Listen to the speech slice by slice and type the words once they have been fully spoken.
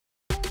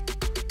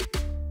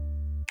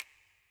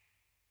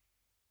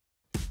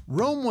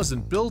Rome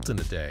wasn't built in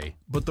a day,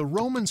 but the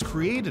Romans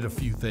created a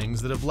few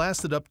things that have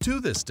lasted up to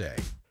this day.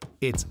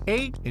 It's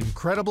 8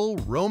 incredible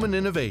Roman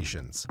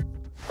innovations.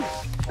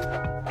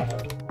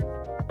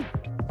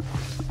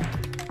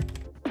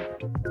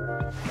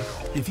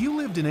 If you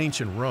lived in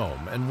ancient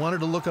Rome and wanted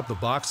to look up the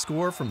box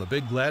score from the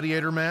big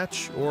gladiator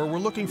match, or were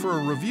looking for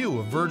a review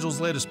of Virgil's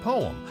latest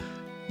poem,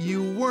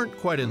 you weren't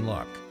quite in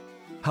luck.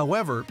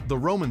 However, the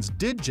Romans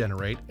did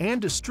generate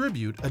and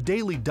distribute a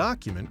daily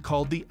document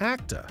called the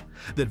Acta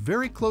that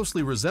very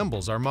closely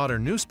resembles our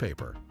modern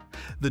newspaper.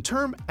 The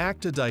term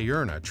Acta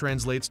Diurna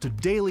translates to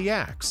daily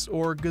acts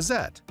or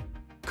gazette.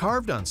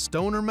 Carved on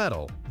stone or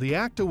metal, the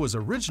Acta was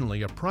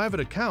originally a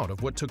private account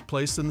of what took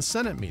place in the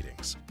Senate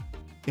meetings.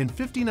 In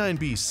 59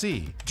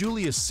 BC,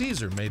 Julius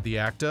Caesar made the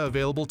Acta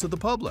available to the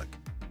public.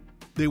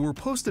 They were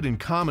posted in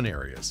common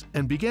areas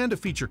and began to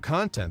feature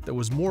content that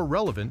was more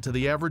relevant to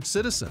the average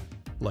citizen,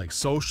 like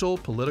social,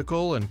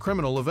 political, and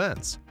criminal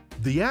events.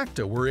 The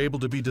Acta were able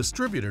to be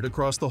distributed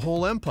across the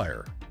whole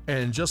empire,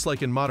 and just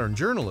like in modern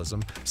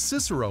journalism,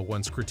 Cicero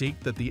once critiqued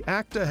that the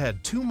Acta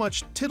had too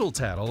much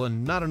tittle-tattle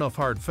and not enough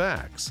hard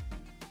facts.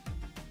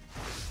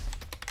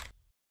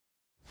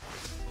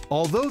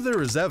 Although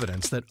there is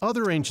evidence that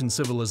other ancient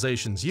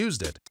civilizations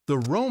used it, the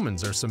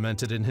Romans are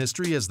cemented in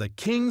history as the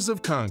kings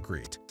of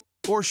concrete.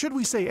 Or should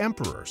we say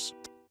emperors?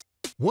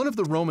 One of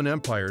the Roman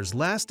Empire's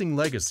lasting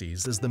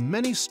legacies is the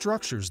many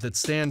structures that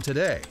stand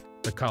today: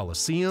 the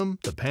Colosseum,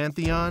 the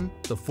Pantheon,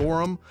 the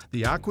Forum,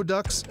 the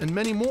aqueducts, and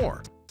many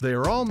more. They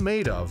are all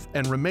made of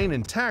and remain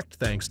intact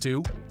thanks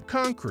to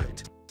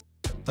concrete.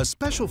 A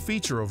special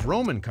feature of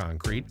Roman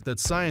concrete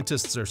that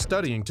scientists are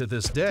studying to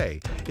this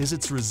day is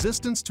its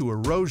resistance to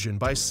erosion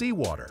by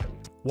seawater.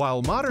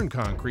 While modern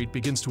concrete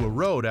begins to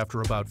erode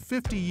after about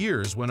 50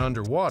 years when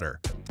underwater,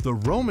 the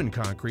Roman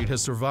concrete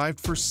has survived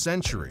for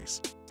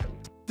centuries.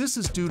 This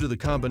is due to the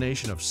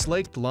combination of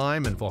slaked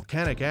lime and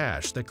volcanic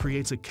ash that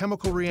creates a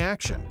chemical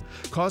reaction,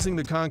 causing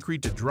the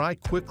concrete to dry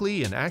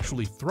quickly and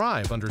actually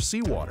thrive under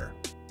seawater.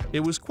 It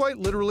was quite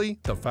literally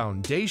the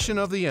foundation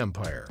of the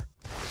empire.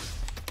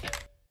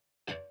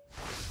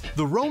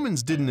 The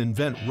Romans didn't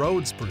invent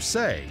roads per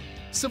se.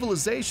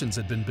 Civilizations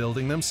had been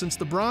building them since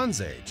the Bronze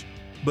Age.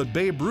 But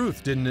Babe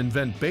Ruth didn't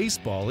invent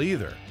baseball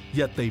either.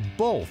 Yet they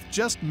both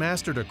just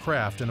mastered a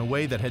craft in a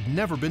way that had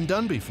never been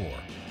done before.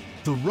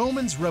 The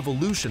Romans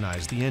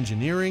revolutionized the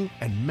engineering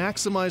and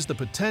maximized the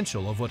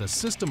potential of what a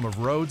system of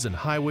roads and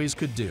highways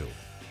could do.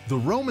 The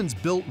Romans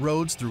built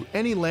roads through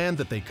any land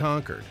that they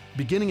conquered,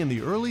 beginning in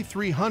the early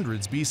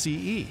 300s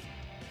BCE.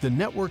 The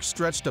network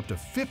stretched up to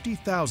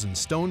 50,000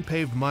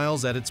 stone-paved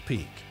miles at its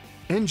peak.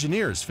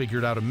 Engineers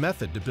figured out a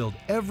method to build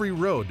every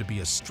road to be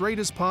as straight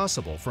as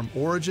possible from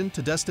origin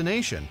to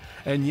destination,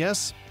 and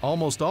yes,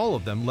 almost all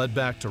of them led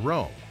back to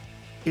Rome.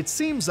 It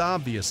seems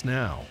obvious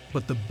now,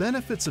 but the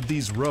benefits of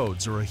these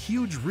roads are a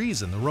huge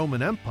reason the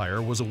Roman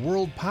Empire was a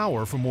world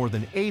power for more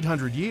than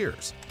 800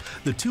 years.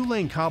 The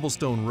two-lane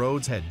cobblestone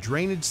roads had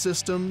drainage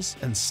systems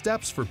and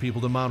steps for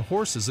people to mount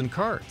horses and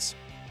carts.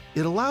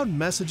 It allowed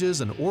messages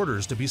and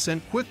orders to be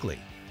sent quickly,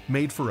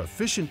 made for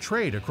efficient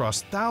trade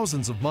across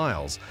thousands of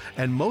miles,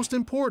 and most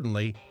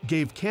importantly,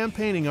 gave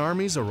campaigning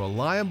armies a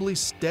reliably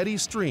steady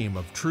stream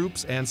of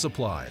troops and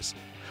supplies.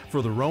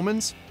 For the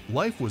Romans,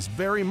 life was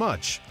very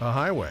much a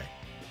highway.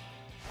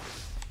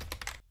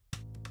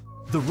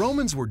 The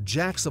Romans were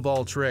jacks of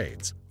all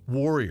trades: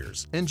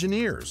 warriors,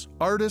 engineers,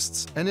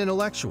 artists, and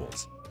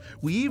intellectuals.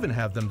 We even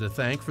have them to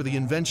thank for the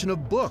invention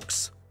of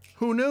books.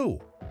 Who knew?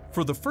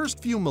 For the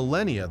first few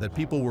millennia that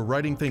people were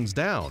writing things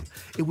down,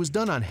 it was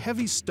done on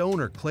heavy stone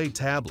or clay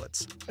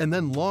tablets, and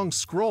then long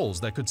scrolls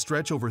that could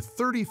stretch over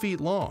 30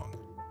 feet long.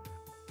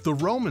 The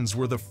Romans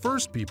were the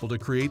first people to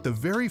create the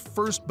very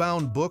first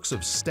bound books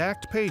of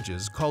stacked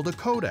pages called a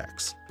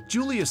codex.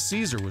 Julius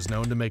Caesar was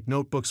known to make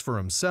notebooks for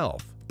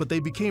himself, but they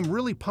became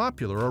really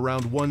popular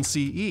around 1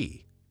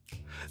 CE.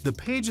 The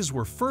pages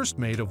were first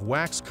made of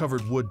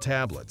wax-covered wood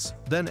tablets,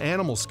 then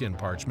animal skin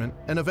parchment,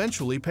 and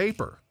eventually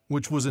paper,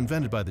 which was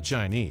invented by the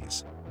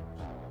Chinese.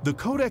 The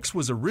codex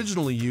was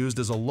originally used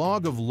as a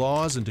log of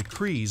laws and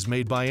decrees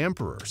made by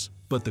emperors,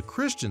 but the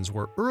Christians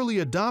were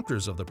early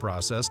adopters of the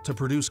process to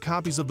produce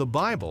copies of the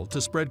Bible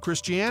to spread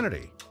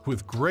Christianity,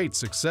 with great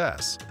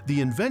success. The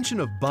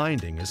invention of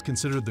binding is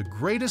considered the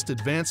greatest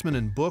advancement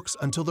in books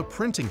until the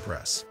printing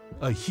press,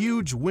 a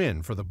huge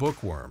win for the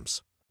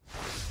bookworms.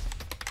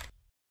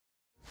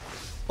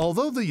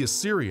 Although the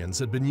Assyrians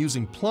had been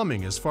using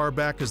plumbing as far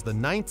back as the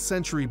 9th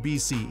century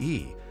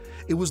BCE,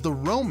 it was the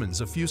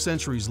Romans a few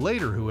centuries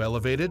later who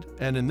elevated,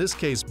 and in this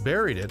case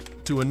buried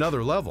it, to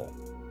another level.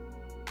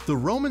 The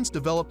Romans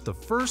developed the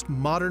first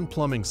modern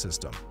plumbing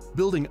system,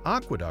 building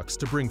aqueducts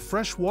to bring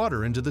fresh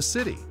water into the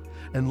city,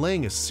 and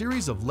laying a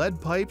series of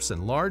lead pipes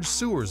and large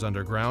sewers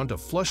underground to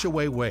flush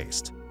away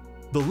waste.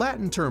 The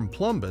Latin term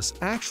plumbus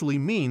actually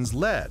means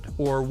lead,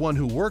 or one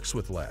who works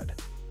with lead.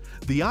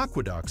 The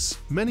aqueducts,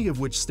 many of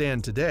which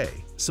stand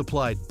today,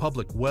 supplied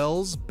public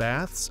wells,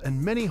 baths,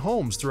 and many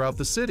homes throughout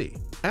the city.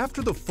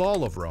 After the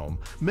fall of Rome,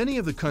 many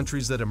of the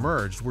countries that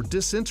emerged were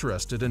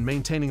disinterested in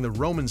maintaining the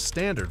Roman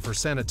standard for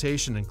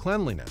sanitation and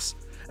cleanliness,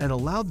 and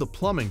allowed the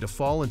plumbing to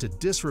fall into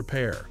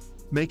disrepair,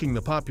 making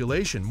the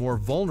population more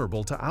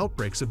vulnerable to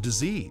outbreaks of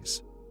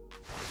disease.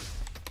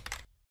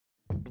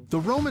 The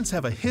Romans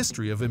have a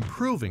history of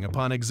improving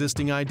upon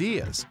existing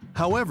ideas.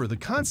 However, the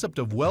concept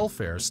of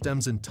welfare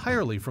stems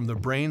entirely from the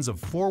brains of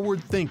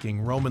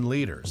forward-thinking Roman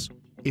leaders.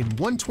 In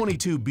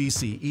 122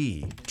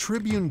 BCE,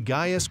 Tribune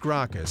Gaius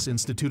Gracchus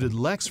instituted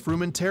Lex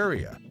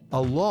Frumentaria,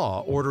 a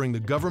law ordering the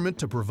government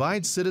to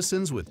provide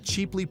citizens with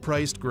cheaply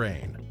priced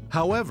grain.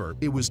 However,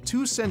 it was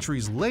 2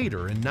 centuries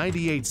later in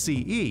 98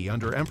 CE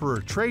under Emperor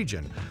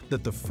Trajan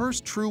that the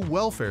first true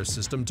welfare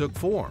system took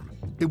form.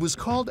 It was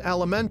called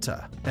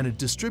alimenta, and it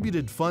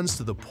distributed funds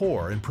to the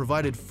poor and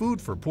provided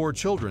food for poor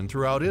children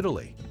throughout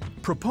Italy.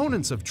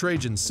 Proponents of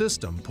Trajan's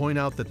system point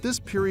out that this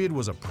period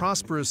was a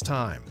prosperous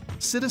time.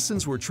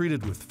 Citizens were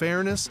treated with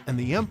fairness, and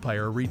the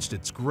empire reached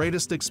its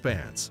greatest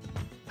expanse.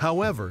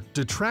 However,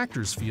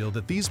 detractors feel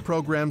that these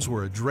programs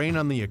were a drain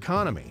on the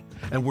economy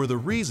and were the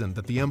reason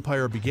that the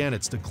empire began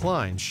its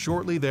decline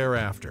shortly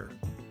thereafter.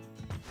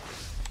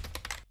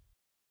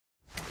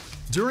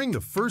 During the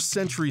 1st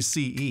century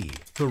CE,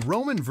 the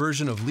Roman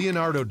version of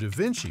Leonardo da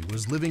Vinci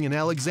was living in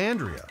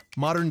Alexandria,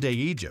 modern-day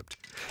Egypt.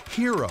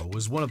 Hero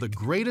was one of the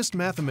greatest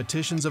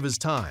mathematicians of his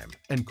time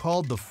and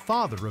called the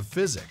father of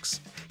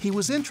physics. He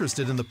was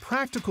interested in the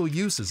practical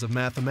uses of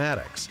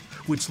mathematics,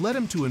 which led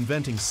him to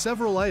inventing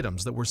several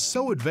items that were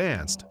so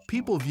advanced,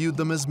 people viewed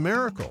them as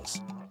miracles.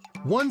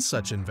 One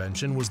such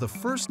invention was the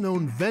first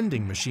known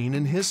vending machine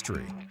in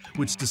history,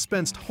 which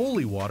dispensed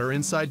holy water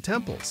inside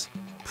temples.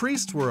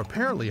 Priests were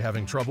apparently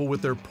having trouble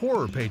with their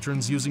poorer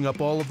patrons using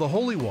up all of the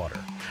holy water,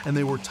 and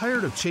they were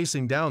tired of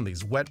chasing down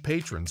these wet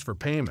patrons for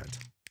payment.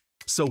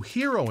 So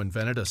Hero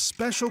invented a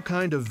special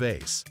kind of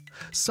vase.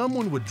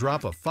 Someone would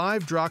drop a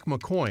 5 drachma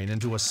coin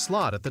into a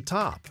slot at the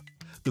top.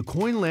 The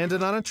coin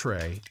landed on a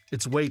tray,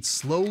 its weight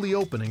slowly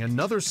opening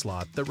another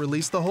slot that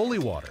released the holy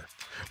water.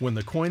 When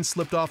the coin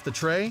slipped off the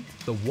tray,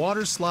 the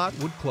water slot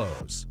would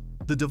close.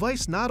 The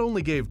device not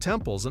only gave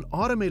temples an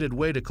automated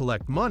way to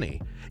collect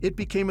money, it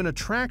became an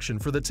attraction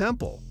for the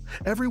temple.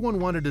 Everyone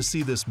wanted to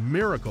see this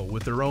miracle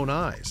with their own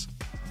eyes.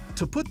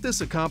 To put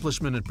this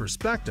accomplishment in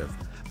perspective,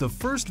 the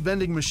first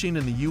vending machine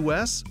in the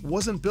US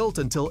wasn't built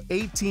until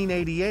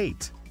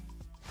 1888.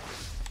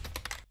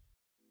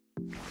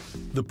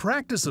 The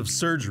practice of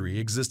surgery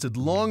existed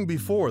long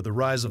before the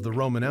rise of the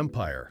Roman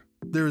Empire.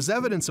 There is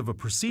evidence of a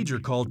procedure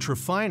called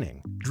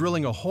trephining,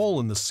 drilling a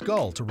hole in the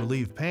skull to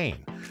relieve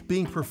pain,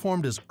 being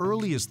performed as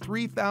early as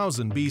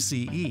 3000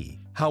 BCE.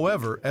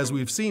 However, as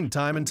we've seen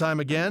time and time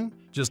again,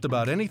 just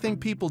about anything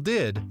people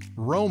did,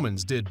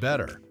 Romans did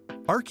better.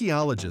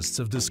 Archaeologists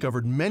have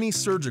discovered many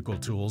surgical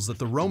tools that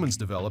the Romans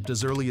developed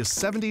as early as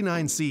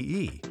 79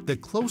 CE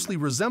that closely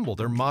resemble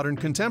their modern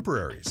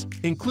contemporaries,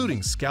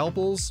 including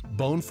scalpels,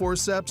 bone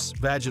forceps,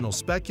 vaginal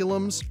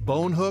speculums,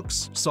 bone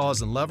hooks,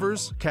 saws and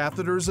levers,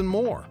 catheters, and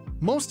more.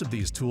 Most of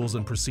these tools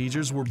and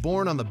procedures were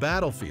born on the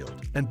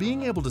battlefield, and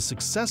being able to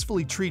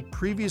successfully treat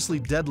previously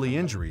deadly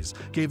injuries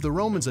gave the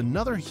Romans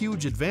another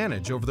huge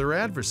advantage over their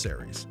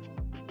adversaries.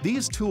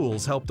 These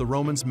tools helped the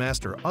Romans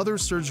master other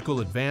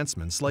surgical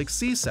advancements like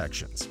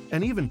C-sections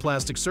and even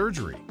plastic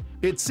surgery.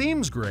 It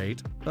seems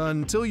great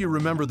until you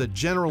remember that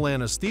general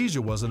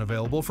anesthesia wasn't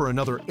available for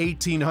another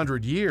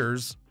 1800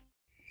 years.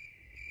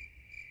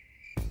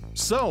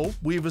 So,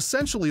 we've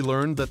essentially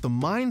learned that the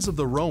minds of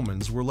the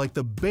Romans were like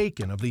the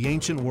bacon of the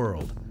ancient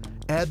world.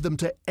 Add them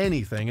to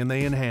anything and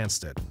they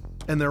enhanced it.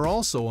 And they're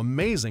also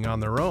amazing on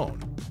their own.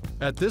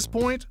 At this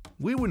point,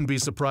 we wouldn't be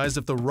surprised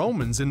if the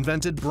Romans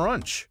invented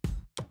brunch.